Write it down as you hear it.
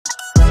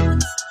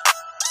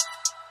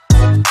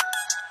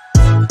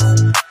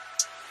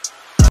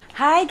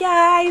Hi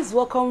guys,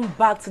 welcome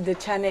back to the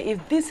channel.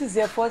 If this is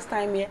your first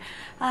time here,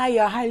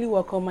 you're highly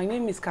welcome. My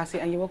name is Cassie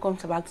and you're welcome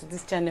back to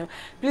this channel.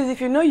 Please,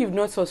 if you know you've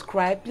not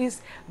subscribed,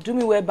 please do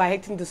me well by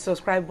hitting the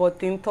subscribe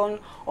button, turn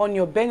on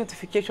your bell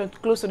notification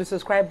close to the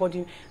subscribe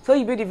button so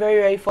you'll be the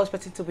very first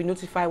person to be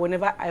notified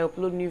whenever I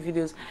upload new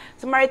videos.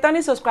 To my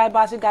returning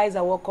subscribers, you guys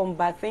are welcome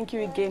back. Thank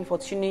you again for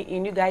tuning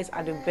in. You guys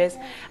are the best.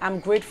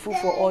 I'm grateful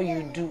for all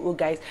you do,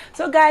 guys.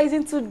 So guys,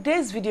 in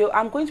today's video,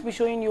 I'm going to be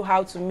showing you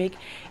how to make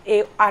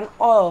an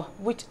oil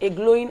with a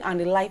glowing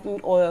and a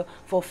lightening oil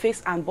for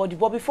face and body.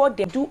 But before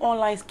they do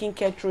online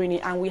skincare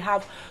training, and we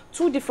have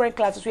two different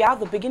classes. We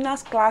have the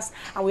beginners class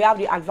and we have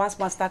the advanced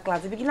master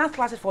class. The beginners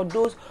class is for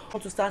those who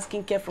want to start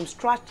skincare from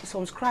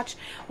scratch,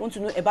 want to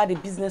know about the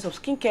business of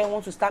skincare,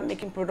 want to start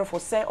making product for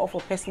sale or for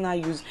personal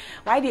use.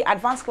 While the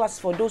advanced class is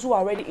for those who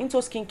are already into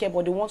skincare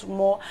but they want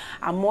more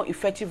and more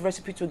effective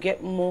recipe to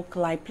get more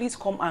clients. Please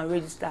come and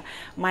register.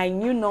 My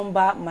new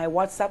number, my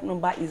WhatsApp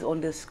number is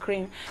on the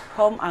screen.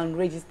 Come and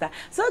register.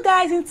 So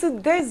guys, in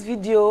today's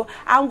video,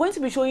 I'm going to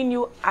be showing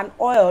you an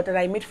oil that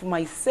I made for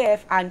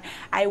myself, and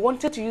I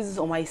wanted to use this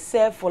on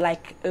myself for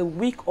like a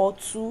week or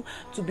two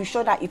to be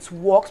sure that it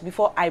works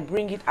before I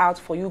bring it out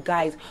for you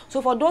guys.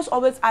 So for those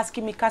always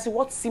asking me, Cassie,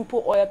 what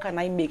simple oil can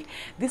I make?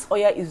 This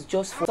oil is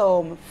just for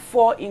some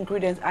 4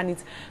 ingredients and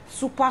it's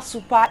super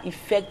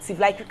effective.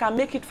 Like, you can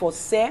make it for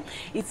sale.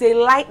 It's a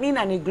lightening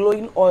and a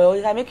glowing oil.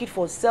 You can make it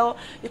for sale,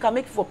 you can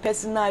make it for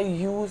personal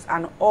use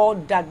and all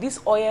that. This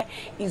oil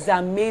is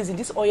amazing.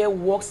 This oil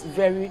works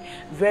very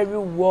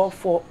well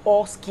for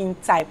all skin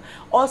type.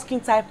 All skin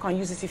type can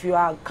use it. If you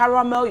are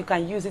caramel, you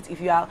can use it. If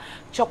you are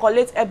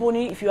chocolate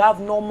ebony, if you have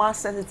normal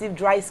sensitive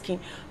dry skin,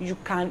 you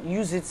can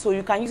use it. So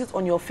you can use it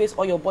on your face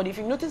or your body. If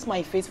you notice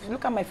my face, if you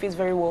look at my face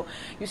very well,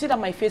 you see that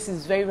my face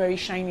is very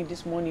shiny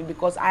this morning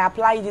because I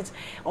applied it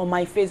on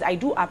my face. I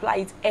do apply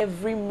it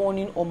every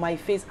morning on my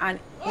face and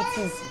it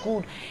is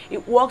good.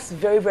 It works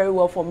very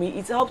well for me.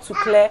 It helps to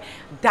clear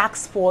dark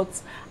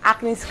spots,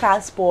 acne scar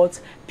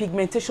spots,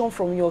 pigmentation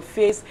from your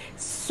face,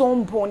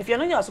 sunburn. If you're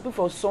not looking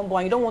for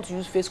sunburn, you don't want to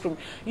use face cream,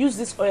 use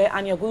this oil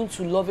and you're going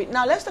to love it.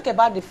 Now let's talk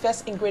about the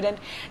first ingredient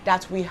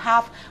that we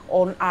have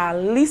on our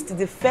list.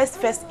 The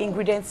first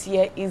ingredient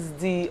here is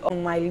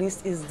on my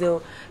list is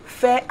the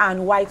Fair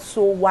and White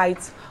So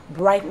White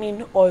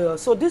brightening oil.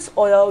 So this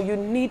oil, you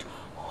need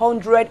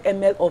 100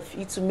 ml of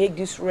it to make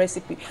this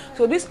recipe.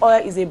 So this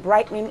oil is a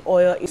brightening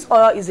oil. This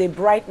oil is a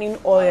brightening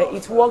oil.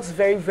 It works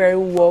very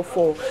well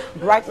for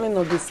brightening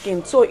of the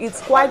skin. So it's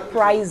quite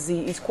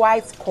pricey, it's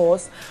quite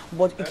cost,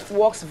 but it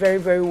works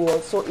very well.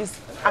 So it's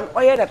an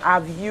oil that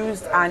I've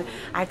used and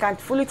I can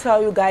fully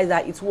tell you guys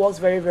that it works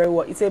very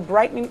well. It's a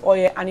brightening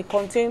oil and it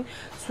contains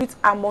sweet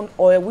almond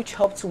oil which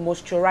helps to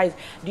moisturize.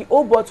 The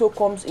whole bottle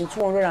comes in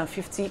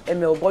 250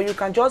 ml, but you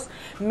can just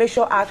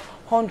measure at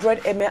 100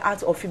 ml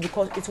out of it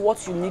because it's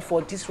what you need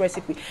for this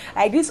recipe.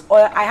 Like this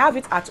oil, I have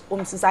it at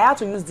home since I had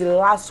to use the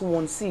last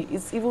one. See,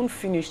 it's even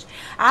finished.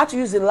 I had to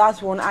use the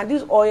last one and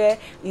this oil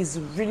is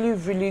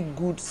really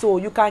good. So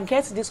you can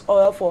get this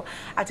oil for,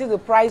 I think, the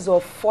price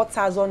of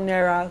 4,000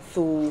 naira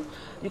to,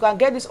 you can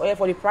get this oil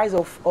for the price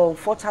of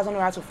 4,000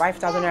 naira to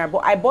 5,000 naira, but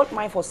I bought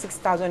mine for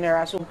 6,000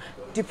 naira. So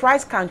the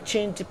price can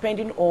change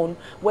depending on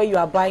where you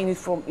are buying it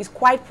from. It's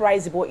quite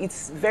pricey, but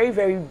it's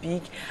very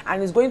big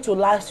and it's going to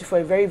last you for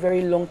a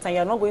very long time.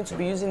 You're not going to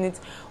be using it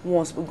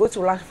once, but going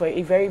to last for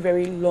a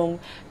very long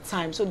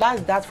time. So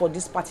that's that for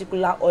this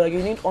particular oil. You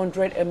need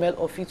 100 ml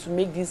of it to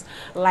make this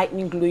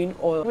lightening glowing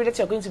oil. The that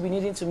you're going to be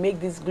needing to make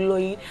this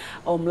glowing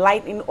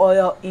lightening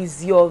oil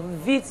is your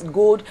Vit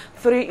Gold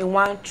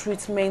 3-in-1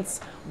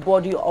 treatment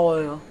body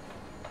oil.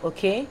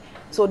 Okay,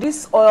 so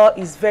this oil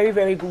is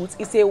very good.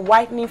 It's a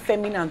whitening,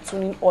 feminine and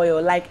tuning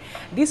oil. Like,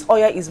 this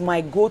oil is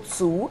my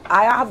go-to.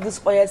 I have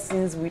this oil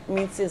since with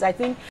me since I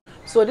think.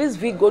 So this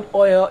Vit Gold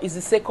oil is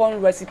the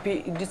second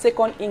recipe, the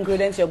second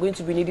ingredient you're going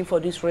to be needing for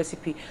this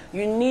recipe.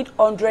 You need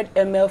 100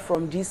 ml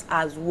from this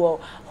as well.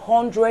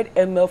 100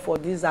 ml for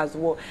this as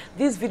well.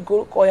 This Vit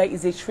Gold oil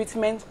is a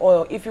treatment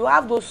oil. If you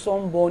have those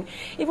sunburn,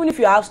 even if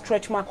you have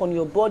stretch mark on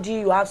your body,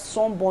 you have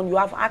sunburn, you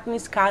have acne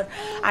scars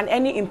and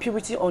any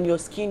impurity on your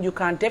skin, you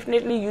can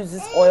definitely use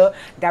this oil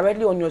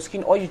directly on your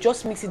skin, or you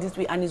just mix it this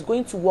way and it's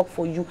going to work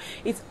for you.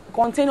 It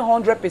contains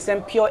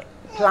 100% pure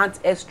plant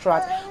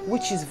extract,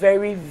 which is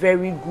very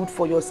good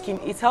for your skin.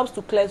 It helps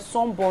to clear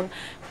sunburn,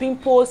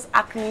 pimples,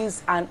 acne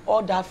and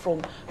all that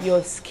from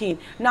your skin.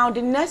 Now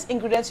the next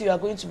ingredients you are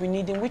going to be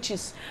needing, which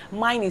is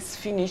mine is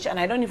finished and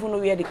I don't even know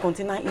where the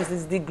container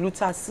is the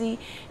Plz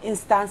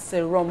instant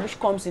serum, which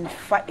comes in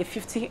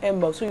 50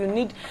 ml. So you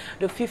need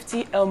the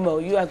 50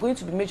 ml. You are going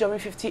to be measuring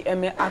 50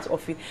 ml out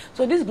of it.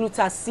 So this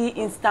Plz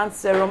instant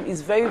serum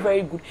is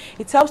very good.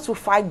 It helps to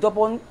fight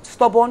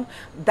stubborn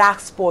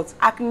dark spots,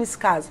 acne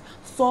scars,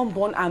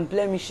 sunburn and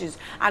blemishes,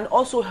 and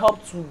also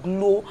help to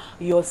glow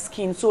your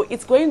skin. So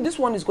it's going, this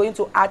one is going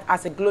to act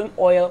as a glowing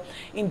oil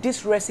in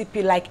this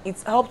recipe. Like,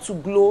 it helps to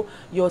glow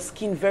your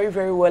skin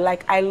very well.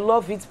 Like, I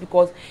love it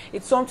because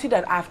it's something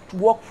that I've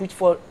worked with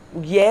for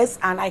years,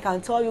 and I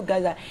can tell you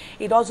guys that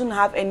it doesn't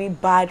have any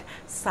bad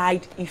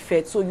side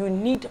effects. So you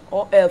need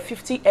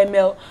 50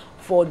 ml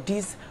for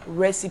this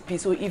recipe.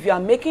 So if you are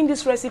making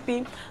this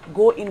recipe,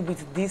 go in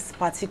with this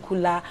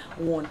particular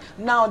one.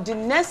 Now the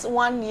next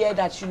one here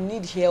that you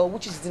need here,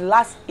 which is the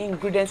last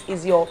ingredient,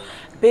 is your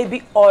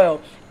baby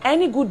oil.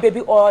 Any good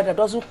baby oil that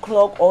doesn't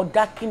clog or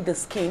darken the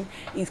skin,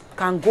 it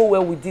can go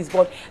well with this.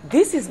 But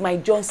this is my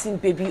Johnson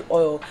baby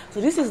oil.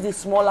 So this is the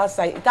smaller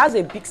size. It has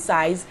a big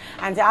size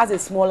and it has a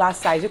smaller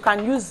size. You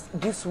can use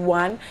this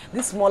one,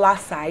 this smaller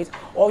size,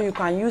 or you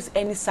can use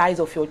any size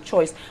of your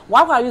choice.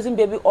 While we are using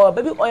baby oil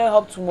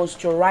helps to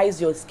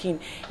moisturize your skin,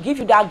 give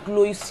you that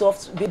glowy,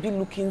 soft, baby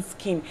looking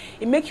skin.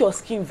 It makes your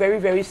skin very,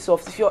 very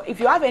soft. If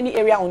you have any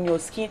area on your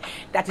skin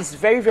that is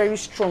very, very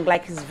strong,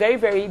 like it's very,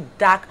 very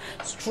dark,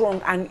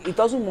 strong, and it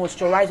doesn't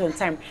moisturize on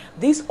time,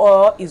 this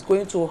oil is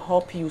going to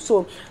help you.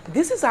 So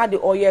this is how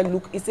the oil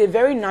look. It's a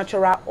very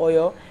natural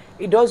oil.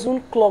 It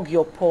doesn't clog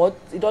your pores.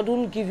 It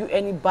doesn't give you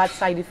any bad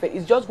side effect.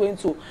 It's just going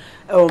to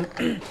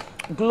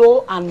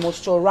glow and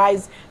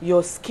moisturize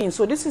your skin.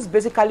 So this is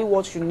basically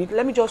what you need.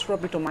 Let me just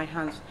rub it on my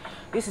hands.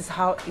 This is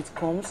how it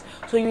comes.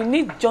 So you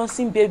need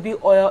Johnson baby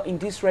oil in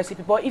this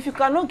recipe. But if you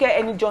cannot get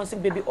any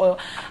Johnson baby oil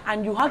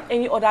and you have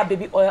any other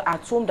baby oil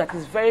at home that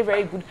is very,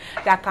 very good,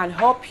 that can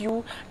help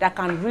you, that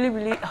can really,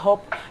 really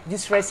help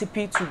this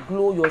recipe to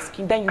glow your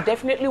skin, then you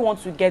definitely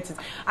want to get it.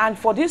 And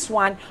for this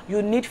one,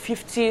 you need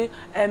 50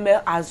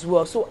 ml as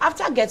well. So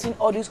after getting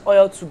all this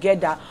oil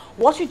together,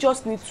 what you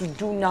just need to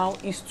do now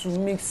is to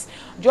mix.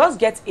 Just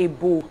get a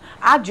bowl,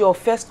 add your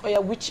first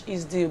oil, which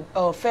is the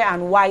Fair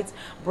and White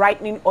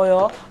brightening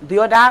oil,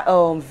 the other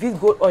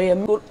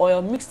Gold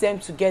oil, mix them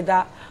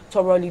together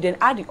thoroughly, then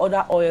add the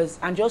other oils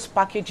and just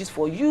package it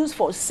for use,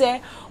 for sale,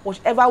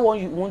 whichever one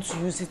you want to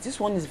use it. This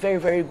one is very,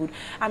 very good.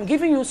 I'm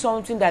giving you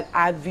something that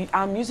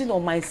I'm using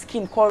on my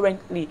skin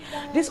currently.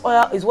 This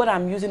oil is what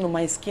I'm using on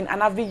my skin,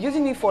 and I've been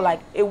using it for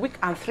like a week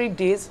and 3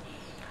 days.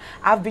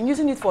 I've been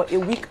using it for a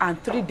week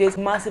and 3 days.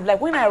 Massive. Like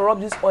when I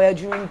rub this oil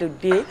during the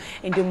day,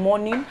 in the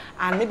morning,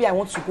 and maybe I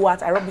want to go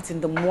out, I rub it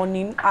in the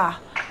morning.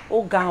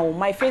 Oh god,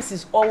 my face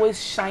is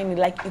always shining,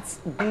 like it's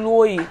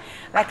glowy.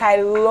 Like I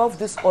love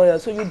this oil.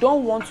 So you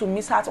don't want to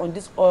miss out on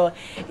this oil.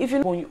 If you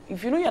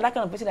know you're that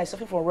kind of person that's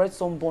suffering from red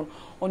sunburn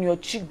on your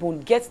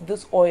cheekbone, get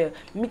this oil,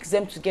 mix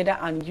them together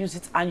and use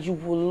it, and you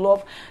will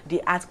love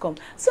the outcome.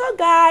 So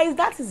guys,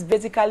 that is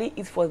basically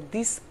it for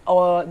this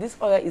oil. This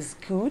oil is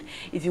good.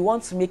 If you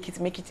want to make it,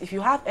 make it. If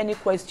you have any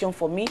question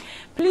for me,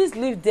 please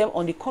leave them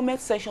on the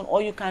comment section,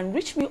 or you can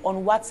reach me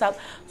on WhatsApp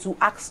to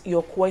ask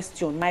your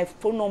question. My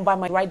phone number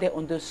might be right there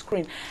on the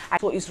screen.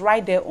 So it's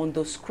right there on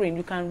the screen.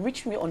 You can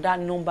reach me on that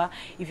number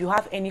if you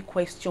have any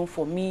question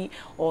for me,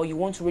 or you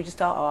want to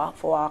register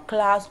for our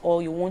class,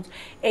 or you want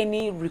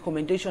any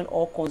recommendation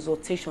or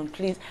consultation.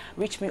 Please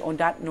reach me on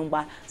that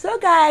number. So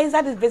guys,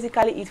 that is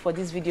basically it for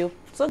this video.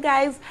 So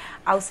guys,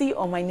 I'll see you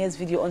on my next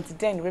video. Until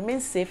then, remain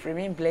safe,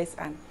 remain blessed,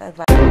 and bye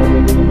bye.